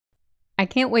I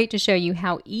can't wait to show you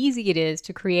how easy it is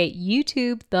to create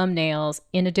YouTube thumbnails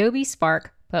in Adobe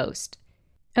Spark Post.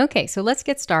 Okay, so let's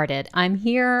get started. I'm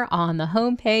here on the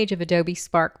home page of Adobe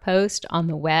Spark Post on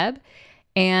the web,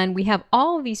 and we have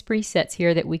all of these presets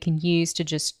here that we can use to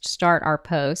just start our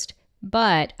post.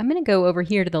 But I'm going to go over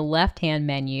here to the left-hand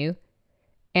menu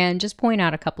and just point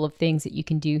out a couple of things that you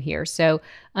can do here. So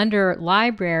under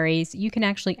libraries, you can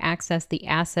actually access the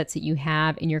assets that you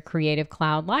have in your Creative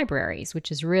Cloud libraries,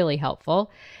 which is really helpful.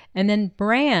 And then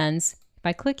brands, if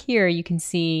I click here, you can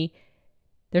see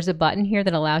there's a button here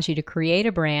that allows you to create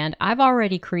a brand. I've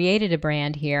already created a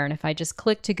brand here, and if I just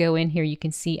click to go in here, you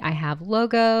can see I have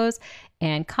logos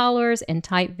and colors and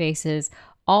typefaces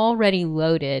already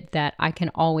loaded that I can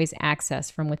always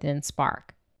access from within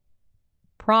Spark.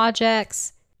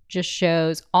 Projects just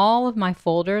shows all of my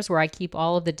folders where I keep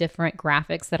all of the different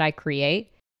graphics that I create.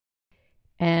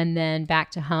 And then back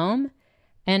to home.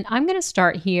 And I'm going to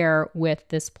start here with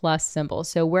this plus symbol.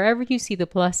 So wherever you see the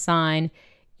plus sign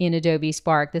in Adobe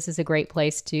Spark, this is a great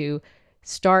place to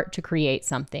start to create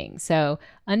something. So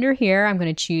under here, I'm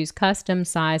going to choose custom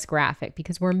size graphic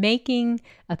because we're making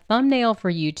a thumbnail for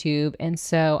YouTube. And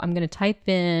so I'm going to type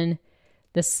in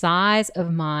the size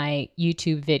of my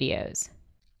YouTube videos.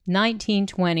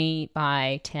 1920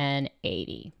 by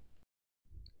 1080.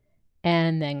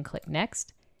 And then click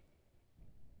next.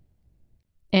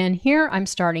 And here I'm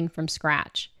starting from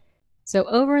scratch. So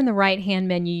over in the right-hand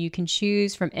menu, you can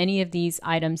choose from any of these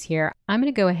items here. I'm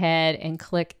going to go ahead and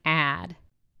click Add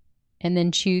and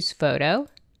then choose Photo.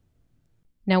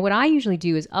 Now what I usually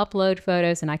do is upload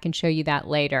photos, and I can show you that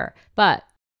later. But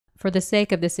for the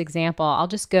sake of this example, I'll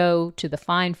just go to the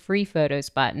Find Free Photos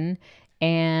button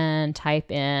and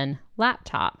type in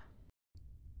laptop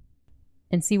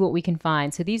and see what we can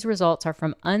find. So these results are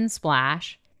from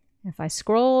Unsplash. If I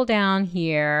scroll down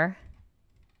here,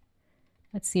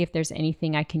 let's see if there's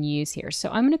anything I can use here.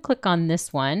 So I'm going to click on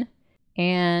this one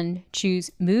and choose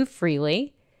Move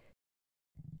Freely.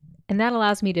 And that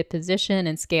allows me to position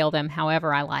and scale them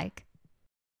however I like.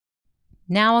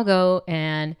 Now I'll go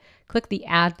and click the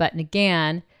Add button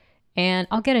again, and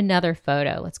I'll get another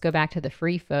photo. Let's go back to the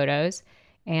free photos,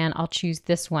 and I'll choose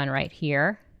this one right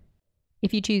here.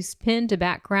 If you choose Pin to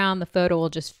Background, the photo will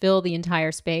just fill the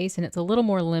entire space, and it's a little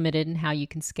more limited in how you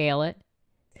can scale it.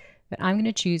 But I'm going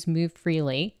to choose Move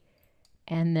Freely,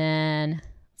 and then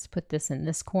let's put this in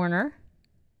this corner.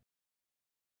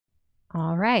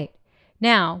 All right.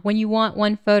 Now, when you want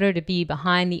one photo to be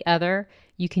behind the other,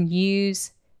 you can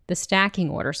use the stacking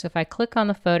order. So if I click on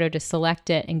the photo to select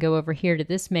it and go over here to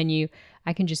this menu,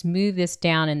 I can just move this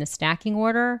down in the stacking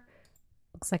order.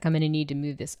 Looks like I'm going to need to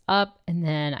move this up, and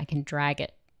then I can drag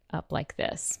it up like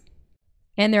this.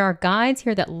 And there are guides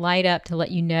here that light up to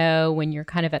let you know when you're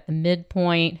kind of at the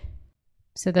midpoint.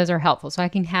 So those are helpful. So I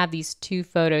can have these two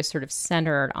photos sort of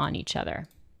centered on each other.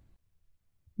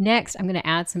 Next, I'm going to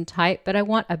add some type, but I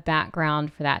want a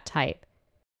background for that type.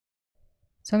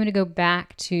 So I'm going to go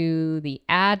back to the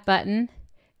Add button,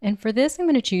 and for this I'm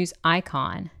going to choose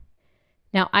Icon.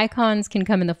 Now icons can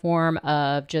come in the form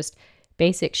of just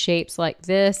basic shapes like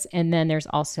this, and then there's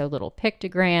also little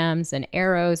pictograms and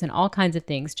arrows and all kinds of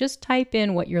things. Just type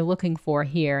in what you're looking for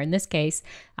here. In this case,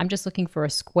 I'm just looking for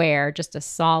a square, just a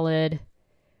solid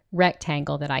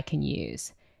rectangle that I can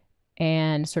use,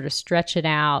 and sort of stretch it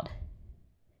out,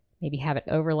 maybe have it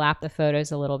overlap the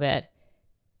photos a little bit.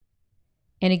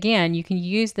 And again, you can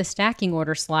use the stacking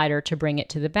order slider to bring it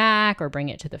to the back or bring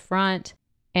it to the front,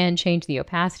 and change the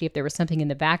opacity if there was something in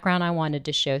the background I wanted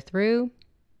to show through.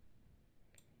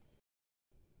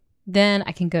 Then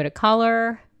I can go to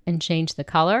color and change the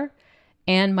color,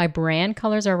 and my brand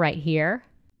colors are right here.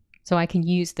 So I can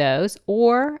use those,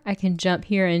 or I can jump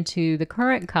here into the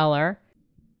current color,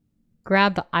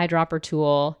 grab the eyedropper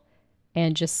tool,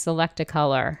 and just select a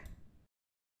color.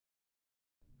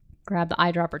 Grab the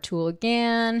eyedropper tool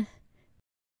again,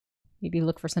 maybe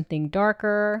look for something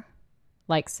darker,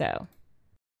 like so.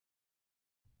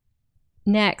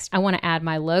 Next, I want to add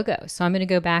my logo. So I'm going to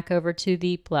go back over to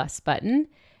the plus button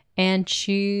and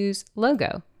choose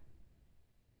logo.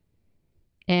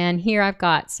 And here I've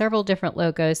got several different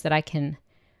logos that I can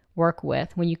work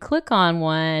with. When you click on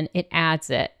one, it adds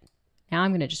it. Now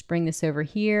I'm going to just bring this over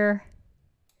here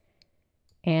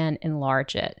and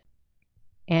enlarge it.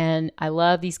 And I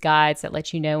love these guides that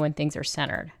let you know when things are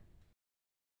centered.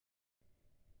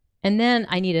 And then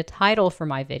I need a title for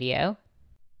my video.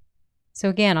 So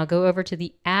again, I'll go over to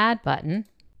the Add button.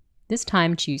 This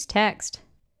time choose Text.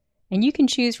 And you can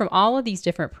choose from all of these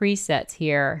different presets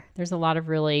here. There's a lot of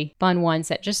really fun ones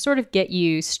that just sort of get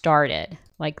you started,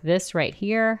 like this right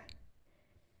here.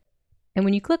 And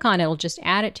when you click on it, it'll just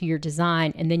add it to your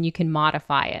design, and then you can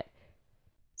modify it.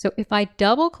 So if I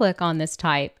double click on this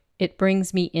type, it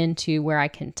brings me into where I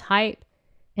can type,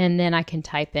 and then I can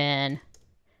type in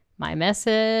my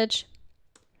message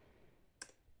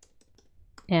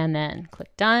and then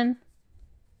click done.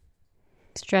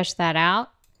 Stretch that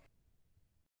out.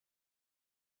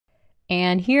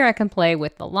 And here I can play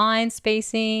with the line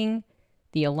spacing,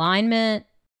 the alignment,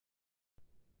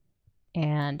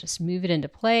 and just move it into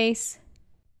place.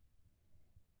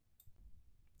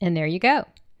 And there you go.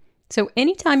 So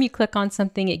anytime you click on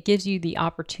something, it gives you the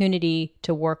opportunity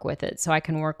to work with it. So I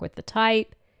can work with the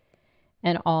type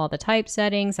and all the type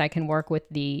settings. I can work with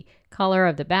the color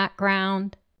of the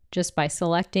background just by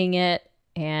selecting it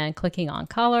and clicking on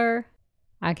color.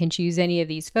 I can choose any of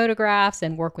these photographs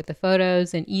and work with the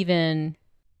photos and even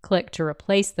click to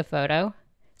replace the photo.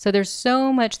 So there's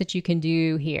so much that you can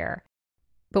do here.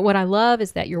 But what I love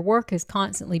is that your work is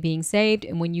constantly being saved,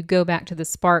 and when you go back to the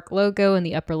Spark logo in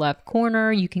the upper left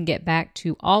corner, you can get back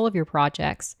to all of your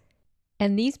projects.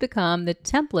 And these become the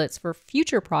templates for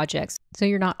future projects, so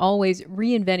you're not always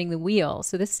reinventing the wheel.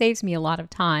 So this saves me a lot of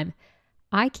time.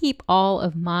 I keep all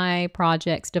of my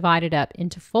projects divided up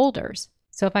into folders.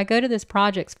 So if I go to this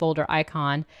projects folder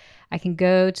icon, I can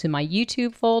go to my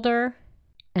YouTube folder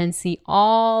and see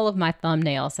all of my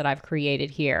thumbnails that I've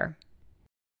created here.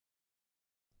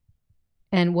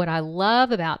 And what I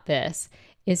love about this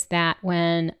is that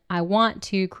when I want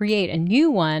to create a new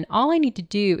one, all I need to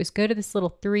do is go to this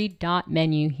little 3-dot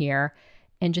menu here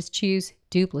and just choose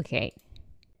duplicate.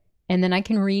 And then I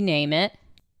can rename it.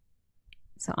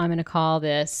 So I'm going to call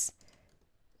this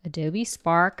Adobe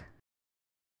Spark.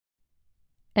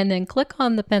 And then click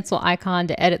on the pencil icon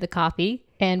to edit the copy.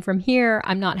 And from here,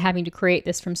 I'm not having to create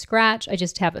this from scratch. I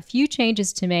just have a few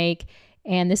changes to make,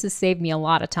 and this has saved me a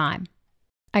lot of time.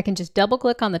 I can just double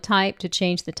click on the type to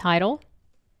change the title.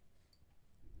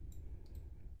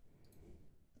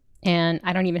 And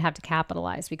I don't even have to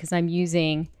capitalize because I'm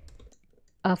using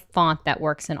a font that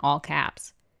works in all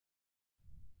caps.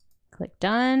 Click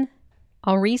done.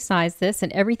 I'll resize this,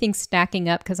 and everything's stacking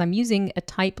up because I'm using a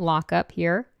type lockup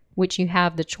here, which you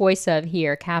have the choice of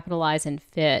here, capitalize and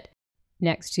fit,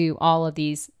 next to all of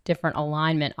these different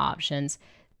alignment options.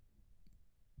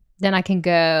 Then I can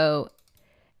go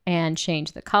and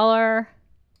change the color.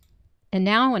 And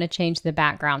now I want to change the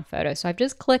background photo. So I've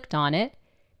just clicked on it,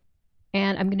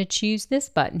 and I'm going to choose this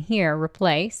button here,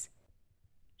 replace.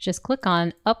 Just click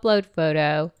on upload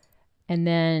photo, and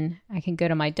then I can go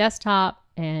to my desktop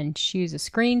and choose a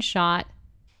screenshot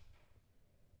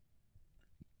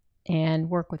and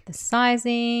work with the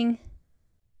sizing.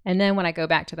 And then when I go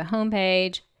back to the home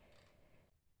page,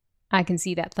 I can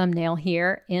see that thumbnail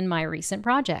here in my recent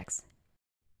projects.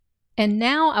 And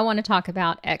now I want to talk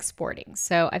about exporting.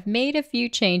 So I've made a few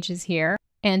changes here.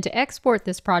 And to export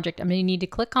this project, I'm going to need to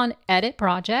click on Edit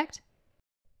Project,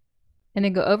 and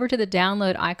then go over to the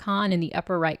download icon in the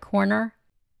upper right corner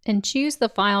and choose the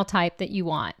file type that you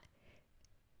want.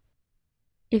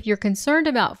 If you're concerned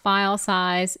about file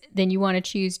size, then you want to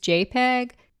choose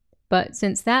JPEG. But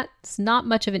since that's not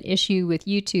much of an issue with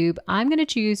YouTube, I'm going to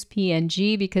choose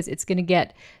PNG because it's going to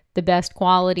get the best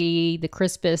quality, the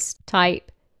crispest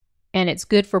type, and it's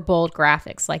good for bold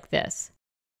graphics like this.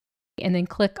 And then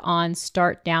click on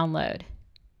Start Download.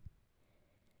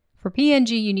 For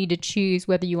PNG, you need to choose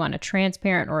whether you want a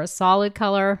transparent or a solid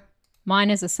color.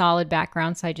 Mine is a solid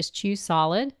background, so I just choose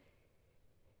solid.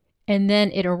 And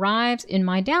then it arrives in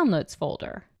my Downloads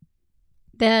folder.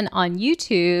 Then on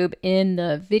YouTube, in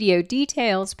the Video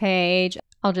Details page,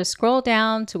 I'll just scroll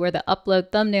down to where the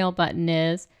Upload Thumbnail button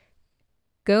is,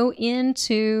 go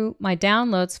into my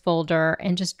Downloads folder,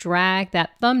 and just drag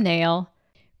that thumbnail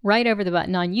right over the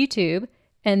button on YouTube,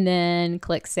 and then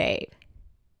click Save.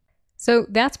 So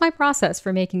that's my process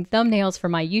for making thumbnails for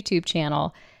my YouTube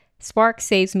channel. Spark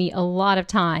saves me a lot of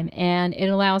time, and it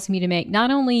allows me to make not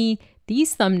only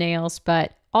these thumbnails,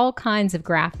 but all kinds of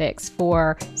graphics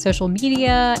for social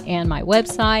media and my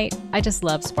website. I just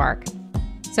love Spark.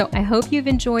 So I hope you've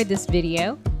enjoyed this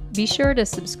video. Be sure to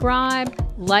subscribe,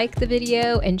 like the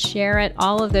video, and share it.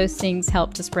 All of those things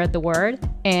help to spread the word.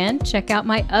 And check out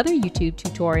my other YouTube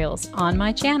tutorials on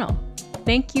my channel.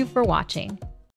 Thank you for watching.